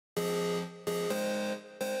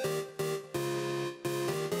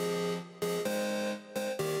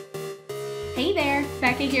Hey there,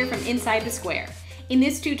 Becca here from Inside the Square. In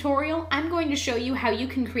this tutorial, I'm going to show you how you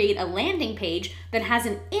can create a landing page that has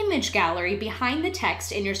an image gallery behind the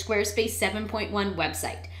text in your Squarespace 7.1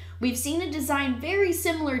 website. We've seen a design very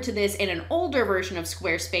similar to this in an older version of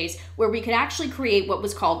Squarespace where we could actually create what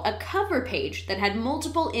was called a cover page that had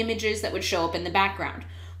multiple images that would show up in the background.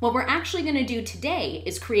 What we're actually going to do today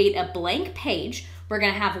is create a blank page. We're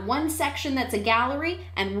going to have one section that's a gallery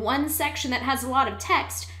and one section that has a lot of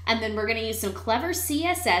text, and then we're going to use some clever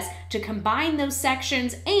CSS to combine those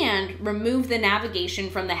sections and remove the navigation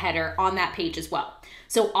from the header on that page as well.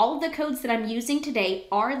 So all of the codes that I'm using today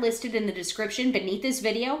are listed in the description beneath this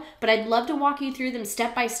video, but I'd love to walk you through them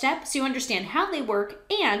step by step so you understand how they work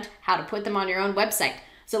and how to put them on your own website.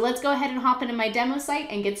 So let's go ahead and hop into my demo site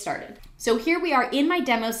and get started. So here we are in my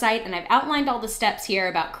demo site, and I've outlined all the steps here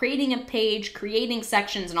about creating a page, creating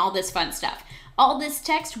sections, and all this fun stuff. All this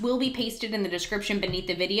text will be pasted in the description beneath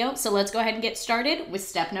the video, so let's go ahead and get started with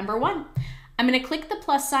step number 1. I'm going to click the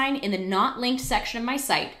plus sign in the not linked section of my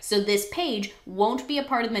site, so this page won't be a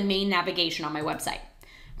part of the main navigation on my website.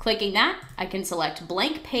 Clicking that, I can select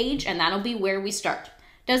blank page, and that'll be where we start.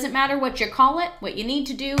 Doesn't matter what you call it, what you need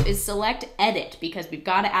to do is select edit because we've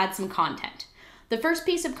got to add some content. The first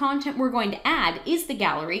piece of content we're going to add is the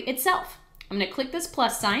gallery itself. I'm going to click this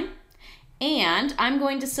plus sign and I'm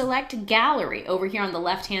going to select gallery over here on the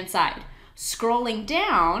left hand side. Scrolling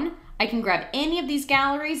down, I can grab any of these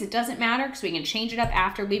galleries. It doesn't matter because we can change it up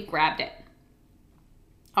after we've grabbed it.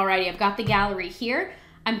 Alrighty, I've got the gallery here.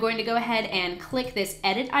 I'm going to go ahead and click this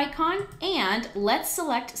edit icon and let's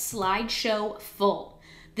select slideshow full.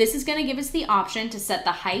 This is going to give us the option to set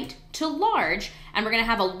the height to large, and we're going to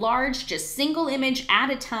have a large, just single image at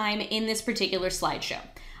a time in this particular slideshow.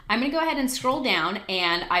 I'm going to go ahead and scroll down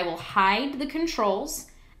and I will hide the controls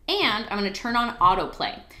and I'm going to turn on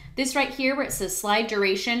autoplay. This right here where it says slide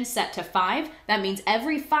duration set to 5, that means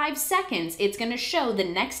every 5 seconds it's going to show the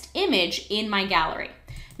next image in my gallery.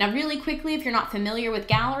 Now really quickly, if you're not familiar with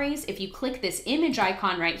galleries, if you click this image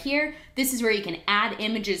icon right here, this is where you can add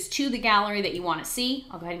images to the gallery that you want to see.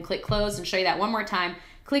 I'll go ahead and click close and show you that one more time.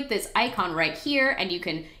 Click this icon right here and you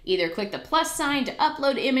can either click the plus sign to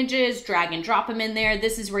upload images, drag and drop them in there.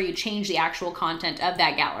 This is where you change the actual content of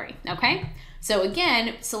that gallery, okay? So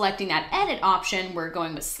again, selecting that edit option, we're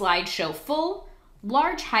going with slideshow full,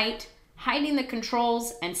 large height, hiding the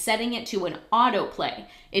controls, and setting it to an autoplay.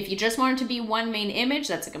 If you just want it to be one main image,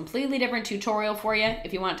 that's a completely different tutorial for you.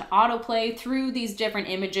 If you want it to autoplay through these different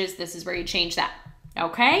images, this is where you change that.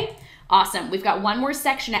 Okay? Awesome. We've got one more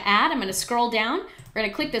section to add. I'm going to scroll down. We're going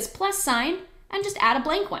to click this plus sign and just add a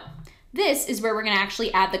blank one. This is where we're going to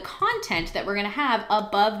actually add the content that we're going to have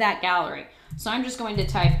above that gallery. So I'm just going to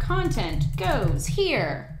type content goes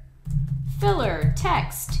here. Filler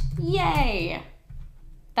text. Yay!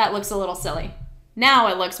 That looks a little silly. Now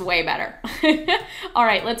it looks way better. All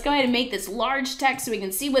right, let's go ahead and make this large text so we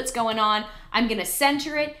can see what's going on. I'm gonna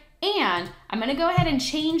center it and I'm gonna go ahead and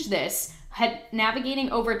change this,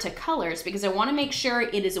 navigating over to colors because I wanna make sure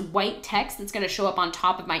it is white text that's gonna show up on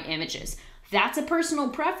top of my images. That's a personal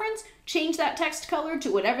preference. Change that text color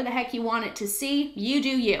to whatever the heck you want it to see. You do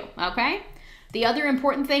you, okay? The other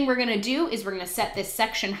important thing we're gonna do is we're gonna set this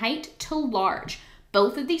section height to large.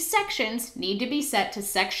 Both of these sections need to be set to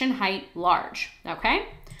section height large, okay?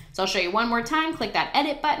 So I'll show you one more time. Click that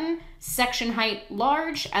edit button, section height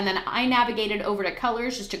large, and then I navigated over to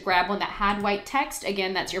colors just to grab one that had white text.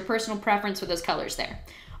 Again, that's your personal preference for those colors there.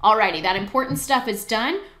 Alrighty, that important stuff is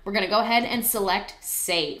done. We're gonna go ahead and select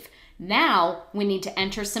save. Now we need to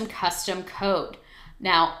enter some custom code.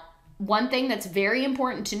 Now, one thing that's very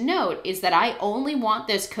important to note is that I only want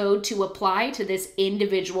this code to apply to this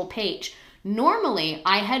individual page. Normally,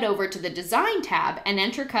 I head over to the Design tab and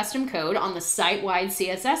enter custom code on the site-wide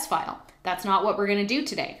CSS file. That's not what we're going to do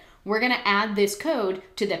today. We're going to add this code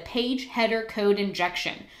to the page header code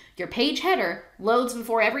injection. Your page header loads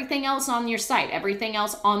before everything else on your site, everything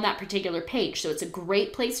else on that particular page. So it's a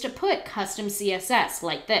great place to put custom CSS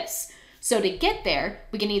like this. So to get there,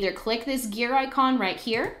 we can either click this gear icon right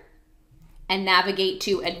here and navigate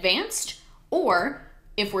to Advanced, or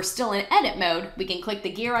if we're still in edit mode, we can click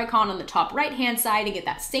the gear icon on the top right-hand side and get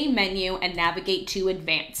that same menu and navigate to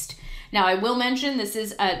advanced. Now, I will mention this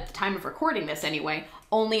is, at the time of recording this anyway,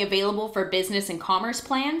 only available for business and commerce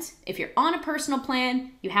plans. If you're on a personal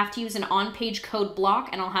plan, you have to use an on-page code block,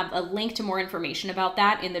 and I'll have a link to more information about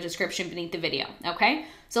that in the description beneath the video, okay?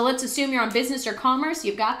 So let's assume you're on business or commerce,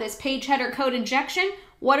 you've got this page header code injection.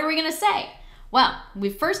 What are we gonna say? Well, we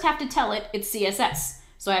first have to tell it it's CSS.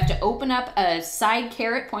 So I have to open up a side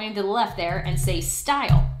caret pointing to the left there and say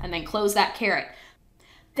style, and then close that caret.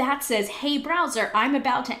 that says, hey browser, I'm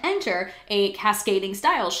about to enter a cascading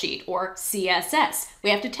style sheet or CSS. We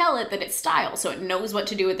have to tell it that it's style so it knows what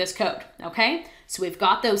to do with this code, okay? So we've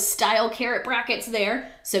got those style caret brackets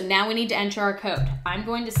there. So now we need to enter our code. I'm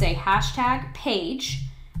going to say hashtag page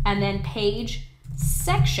and then page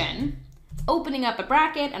section, opening up a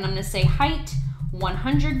bracket, and I'm going to say height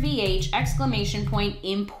 100 VH exclamation point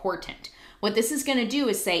important. What this is going to do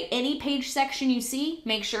is say any page section you see,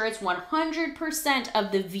 make sure it's 100%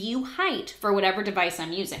 of the view height for whatever device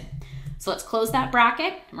I'm using. So let's close that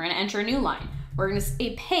bracket and we're going to enter a new line. We're going to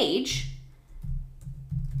say page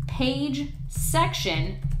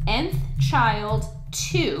section nth child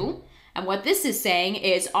 2. And what this is saying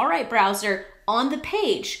is, all right, browser, on the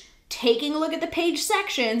page, taking a look at the page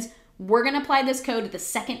sections, we're going to apply this code to the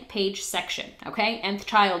second page section, okay? Nth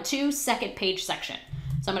child 2, second page section.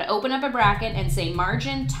 So I'm going to open up a bracket and say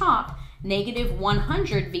margin top negative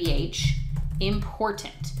 100 VH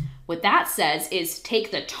important. What that says is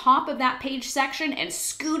take the top of that page section and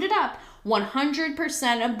scoot it up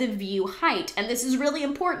 100% of the view height. And this is really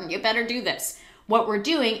important. You better do this. What we're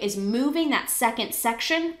doing is moving that second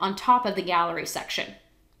section on top of the gallery section.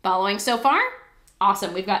 Following so far?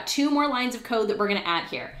 Awesome. We've got 2 more lines of code that we're going to add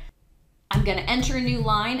here. I'm going to enter a new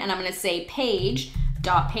line and I'm going to say page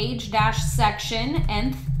section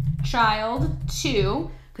nth child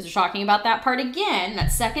 2, because we're talking about that part again,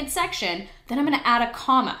 that second section. Then I'm going to add a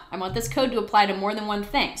comma. I want this code to apply to more than one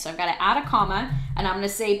thing. So I've got to add a comma and I'm going to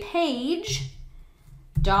say page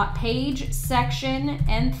section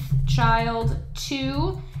nth child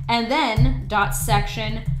 2 and then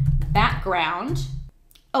section background.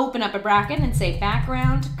 Open up a bracket and say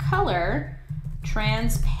background color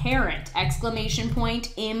transparent exclamation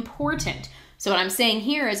point important. So what I'm saying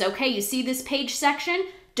here is, okay, you see this page section?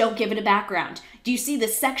 Don't give it a background. Do you see the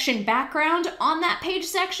section background on that page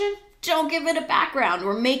section? Don't give it a background.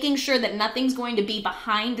 We're making sure that nothing's going to be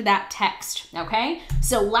behind that text, okay?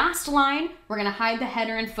 So last line, we're gonna hide the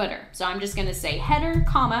header and footer. So I'm just gonna say header,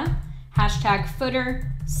 comma, hashtag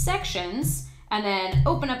footer sections, and then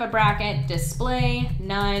open up a bracket, display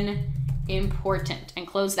none important, and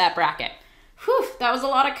close that bracket. Whew, that was a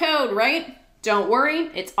lot of code, right? Don't worry,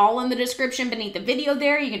 it's all in the description beneath the video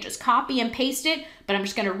there. You can just copy and paste it, but I'm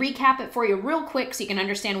just gonna recap it for you real quick so you can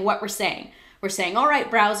understand what we're saying. We're saying, all right,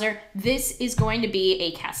 browser, this is going to be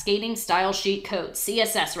a cascading style sheet code,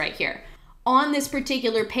 CSS right here. On this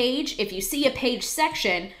particular page, if you see a page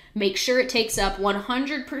section, make sure it takes up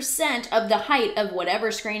 100% of the height of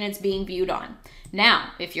whatever screen it's being viewed on.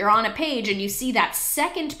 Now, if you're on a page and you see that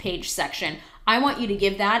second page section, I want you to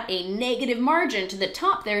give that a negative margin to the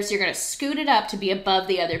top there, so you're going to scoot it up to be above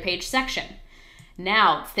the other page section.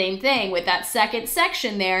 Now, same thing with that second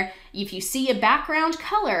section there. If you see a background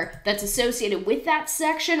color that's associated with that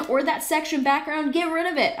section or that section background, get rid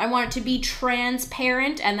of it. I want it to be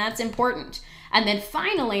transparent, and that's important. And then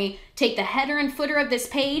finally, take the header and footer of this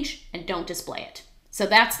page and don't display it. So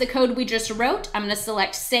that's the code we just wrote. I'm going to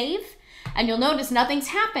select save, and you'll notice nothing's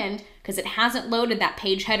happened because it hasn't loaded that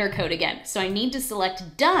page header code again. So I need to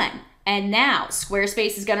select done. And now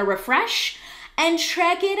Squarespace is going to refresh and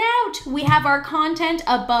check it out. We have our content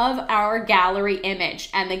above our gallery image,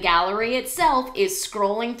 and the gallery itself is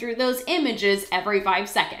scrolling through those images every 5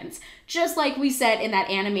 seconds, just like we said in that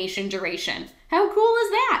animation duration. How cool is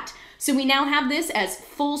that? So we now have this as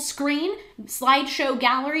full screen slideshow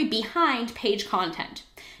gallery behind page content.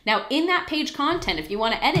 Now in that page content, if you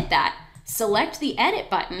want to edit that, select the edit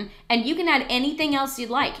button and you can add anything else you'd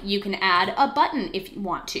like. You can add a button if you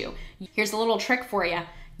want to. Here's a little trick for you.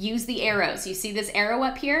 Use the arrows. You see this arrow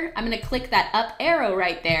up here? I'm going to click that up arrow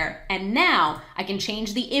right there, and now I can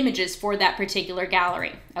change the images for that particular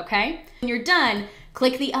gallery, okay? When you're done,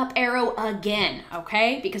 click the up arrow again,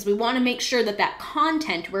 okay? Because we want to make sure that that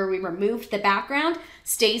content where we removed the background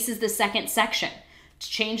stays as the second section. To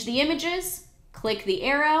change the images, click the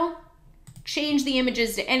arrow, change the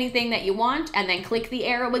images to anything that you want, and then click the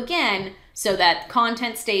arrow again so that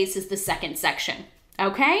content stays as the second section.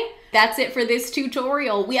 Okay, that's it for this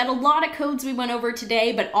tutorial. We had a lot of codes we went over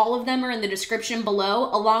today, but all of them are in the description below,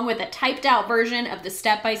 along with a typed out version of the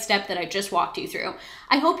step-by-step that I just walked you through.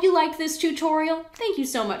 I hope you liked this tutorial. Thank you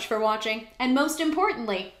so much for watching. And most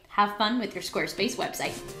importantly, have fun with your Squarespace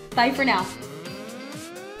website. Bye for now.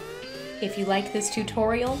 If you liked this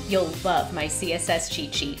tutorial, you'll love my CSS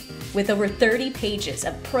cheat sheet. With over 30 pages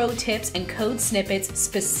of pro tips and code snippets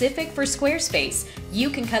specific for Squarespace,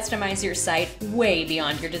 you can customize your site way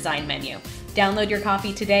beyond your design menu. Download your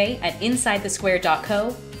copy today at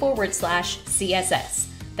insidethesquare.co/CSS.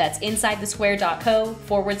 That's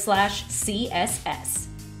insidethesquare.co/CSS.